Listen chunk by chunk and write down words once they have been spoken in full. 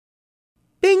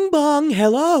Bing bong,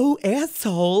 hello,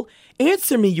 asshole.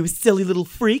 Answer me, you silly little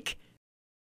freak.